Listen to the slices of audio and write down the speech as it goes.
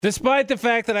Despite the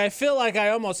fact that I feel like I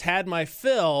almost had my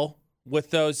fill with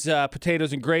those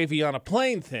potatoes and gravy on a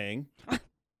plane thing,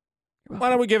 why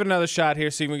don't we give it another shot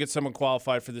here, see if we can get someone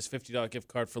qualified for this $50 gift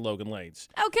card for Logan Lanes.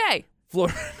 Okay.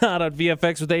 Florida Not on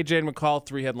VFX with AJ and McCall.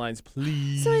 3 headlines,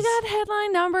 please. So we got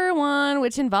headline number 1,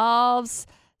 which involves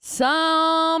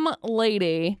some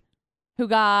lady who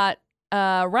got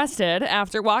arrested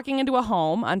after walking into a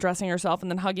home, undressing herself, and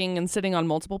then hugging and sitting on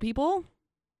multiple people.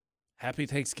 Happy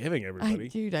Thanksgiving, everybody.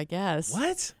 Dude, I guess.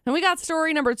 What? And we got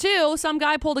story number 2. Some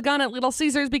guy pulled a gun at Little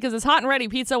Caesars because his hot and ready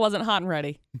pizza wasn't hot and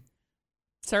ready.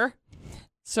 Sir?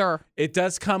 It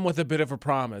does come with a bit of a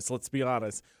promise, let's be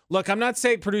honest. Look, I'm not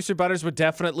saying Producer Butters would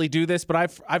definitely do this, but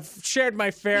I've shared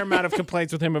my fair amount of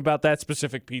complaints with him about that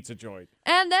specific pizza joint.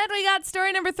 And then we got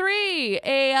story number 3.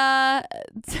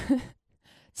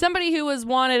 Somebody who was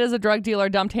wanted as a drug dealer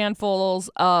dumped handfuls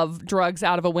of drugs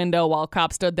out of a window while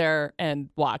cops stood there and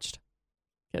watched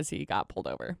because he got pulled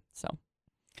over. So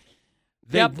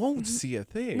they won't see a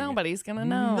thing. Nobody's going to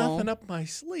know. Nothing up my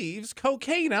sleeves.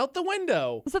 Cocaine out the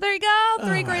window. So there you go.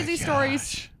 3 crazy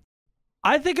stories.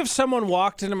 I think if someone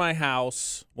walked into my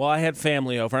house while I had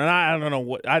family over, and I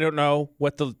don't know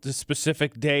what the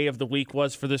specific day of the week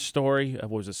was for this story. What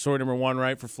was it, story number 1,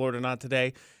 right, for Florida Not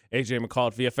Today? AJ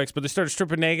McCall at VFX. But they started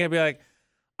stripping naked. I'd be like,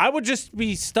 I would just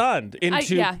be stunned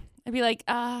into I'd be like,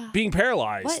 being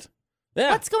paralyzed. What?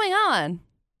 Yeah. What's going on?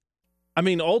 I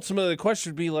mean, ultimately, the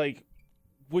question would be like,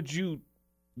 would you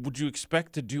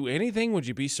expect to do anything? Would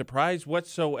you be surprised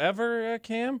whatsoever,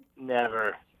 Cam?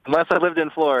 Never. Unless I lived in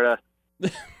Florida.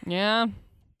 Yeah.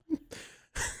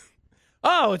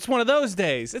 Oh, it's one of those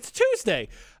days. It's Tuesday.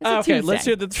 Tuesday. Let's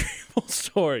hear the 3 full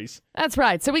stories. That's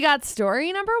right. So we got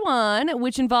story number 1,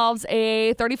 which involves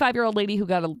a 35-year-old lady who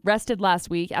got arrested last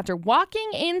week after walking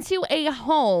into a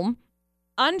home,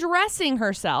 undressing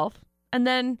herself, and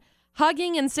then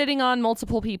hugging and sitting on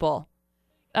multiple people.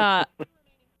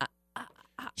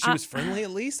 She was friendly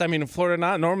at least? I mean, in Florida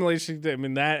Not, normally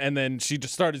and then she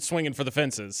just started swinging for the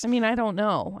fences. I mean, I don't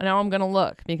know. Now I'm going to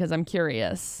look because I'm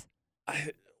curious.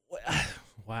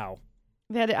 Wow.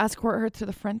 They had to escort her to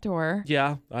the front door.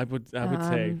 Yeah, I would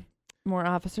say. More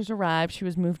officers arrived. She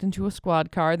was moved into a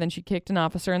squad car. Then she kicked an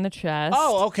officer in the chest.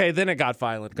 Oh, okay. Then it got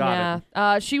violent. Got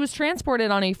it. She was transported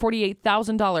on a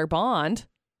 $48,000 bond.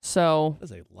 So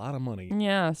that's a lot of money.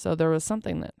 Yeah. So there was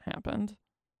something that happened.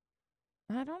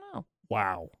 I don't know.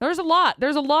 Wow. There's a lot.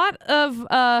 There's a lot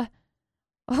of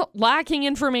lacking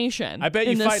information. I bet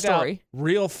you in this find story. out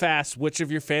real fast which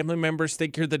of your family members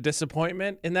think you're the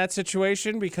disappointment in that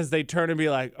situation because they turn and be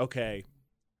like, okay,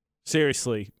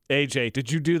 seriously, AJ,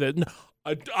 did you do that? No,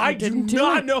 I do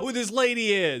not know who this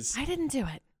lady is. I didn't do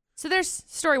it. So there's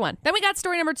story 1. Then we got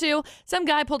story number 2. Some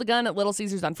guy pulled a gun at Little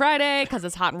Caesars on Friday because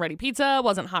his hot and ready pizza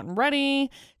wasn't hot and ready.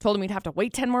 Told him he'd have to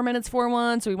wait 10 more minutes for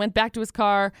one. So he went back to his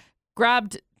car,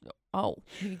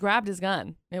 he grabbed his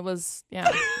gun. It was, he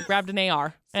grabbed an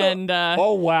AR.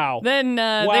 Oh, wow. Then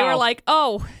they were like,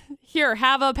 oh, here,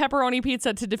 have a pepperoni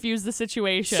pizza to defuse the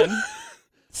situation.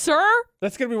 Sir?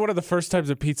 That's going to be one of the first times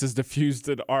a pizza's diffused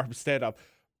an armed stand-up.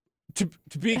 To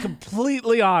be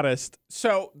completely honest,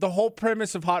 so the whole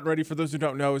premise of Hot and Ready, for those who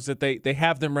don't know, is that they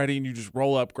have them ready and you just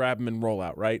roll up, grab them, and roll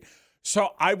out, right? So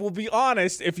I will be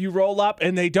honest, if you roll up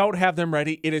and they don't have them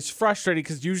ready, it is frustrating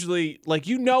because usually, like,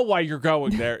 you know why you're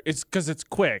going there. It's because it's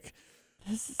quick.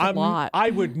 This is a lot. I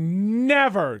would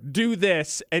never do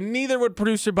this, and neither would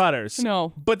Producer Butters.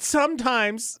 No. But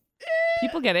sometimes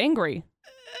people get angry.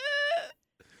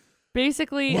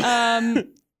 Basically,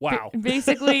 wow.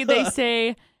 Basically, they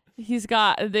say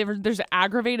there's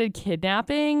aggravated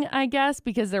kidnapping, I guess,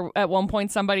 because at one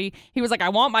point he was like, I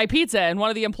want my pizza. And one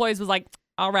of the employees was like,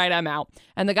 all right, I'm out.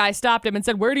 And the guy stopped him and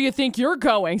said, where do you think you're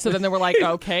going? So then they were like,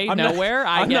 okay, nowhere,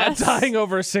 I guess. I'm not dying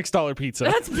over a $6 pizza.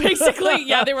 That's basically,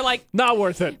 they were like. Not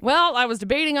worth it. Well, I was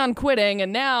debating on quitting,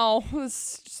 and now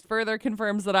this just further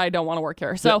confirms that I don't want to work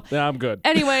here. So yeah, I'm good.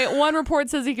 Anyway, one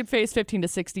report says he could face 15 to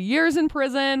 60 years in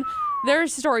prison.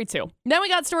 There's story 2. Then we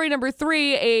got story number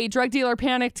 3. A drug dealer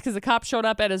panicked because the cop showed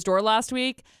up at his door last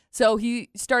week. So he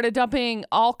started dumping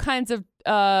all kinds of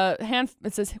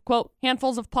it says, quote,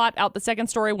 handfuls of pot out the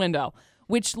second-story window,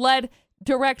 which led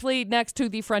directly next to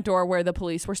the front door where the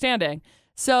police were standing.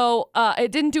 So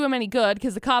it didn't do him any good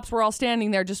because the cops were all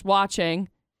standing there just watching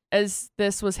as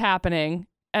this was happening.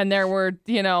 And there were,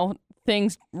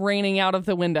 things raining out of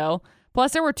the window.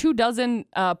 Plus, there were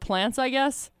 24 plants, I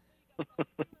guess.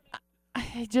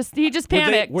 He just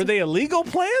panicked. Were they illegal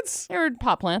plants? They were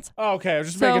pot plants. Oh, okay. I was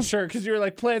just making sure because you were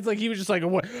like plants. Like he was just like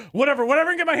whatever,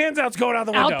 and get my hands out. It's going out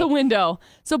the window. Out the window.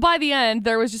 So by the end,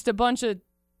 there was just a bunch of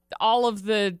all of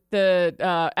the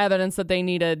evidence that they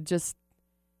needed just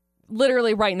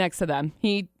literally right next to them.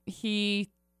 He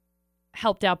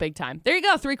helped out big time. There you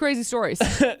go. 3 crazy stories.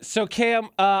 So, Cam,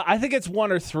 I think it's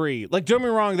 1 or 3. Like, don't get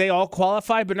me wrong, they all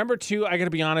qualify, but number 2, I got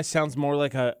to be honest, sounds more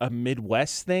like a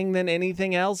Midwest thing than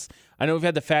anything else. I know we've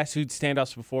had the fast food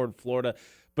standoffs before in Florida,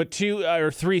 but 2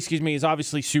 or 3, is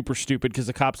obviously super stupid because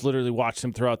the cops literally watched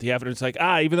them throw out the evidence like,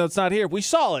 even though it's not here, we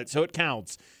saw it, so it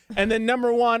counts. And then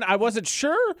number 1, I wasn't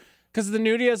sure because of the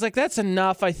nudity. I was like, that's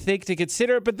enough, I think, to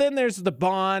consider it. But then there's the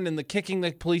bond and the kicking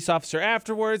the police officer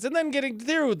afterwards and then getting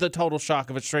through the total shock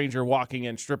of a stranger walking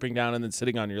in, stripping down, and then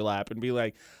sitting on your lap and be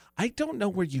like, I don't know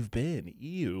where you've been.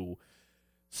 Ew.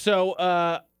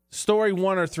 So story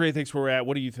 1 or 3, I think is where we're at.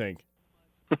 What do you think?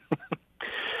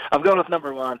 I'm going with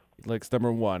number 1. Likes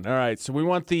number 1. All right, so we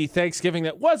want the Thanksgiving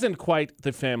that wasn't quite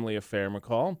the family affair,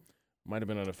 McCall. Might have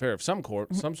been an affair of some sort.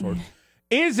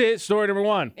 Is it story number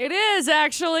 1? It is,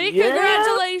 actually. Yeah.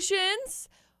 Congratulations.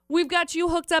 We've got you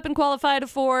hooked up and qualified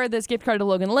for this gift card to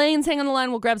Logan Lanes. Hang on the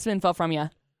line. We'll grab some info from you.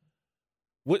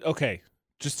 What? Okay.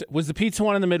 Just was the pizza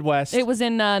one in the Midwest? It was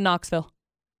in Knoxville,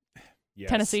 Yes.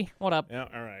 Tennessee. What up? Yeah,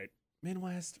 all right.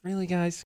 Midwest? Really, guys?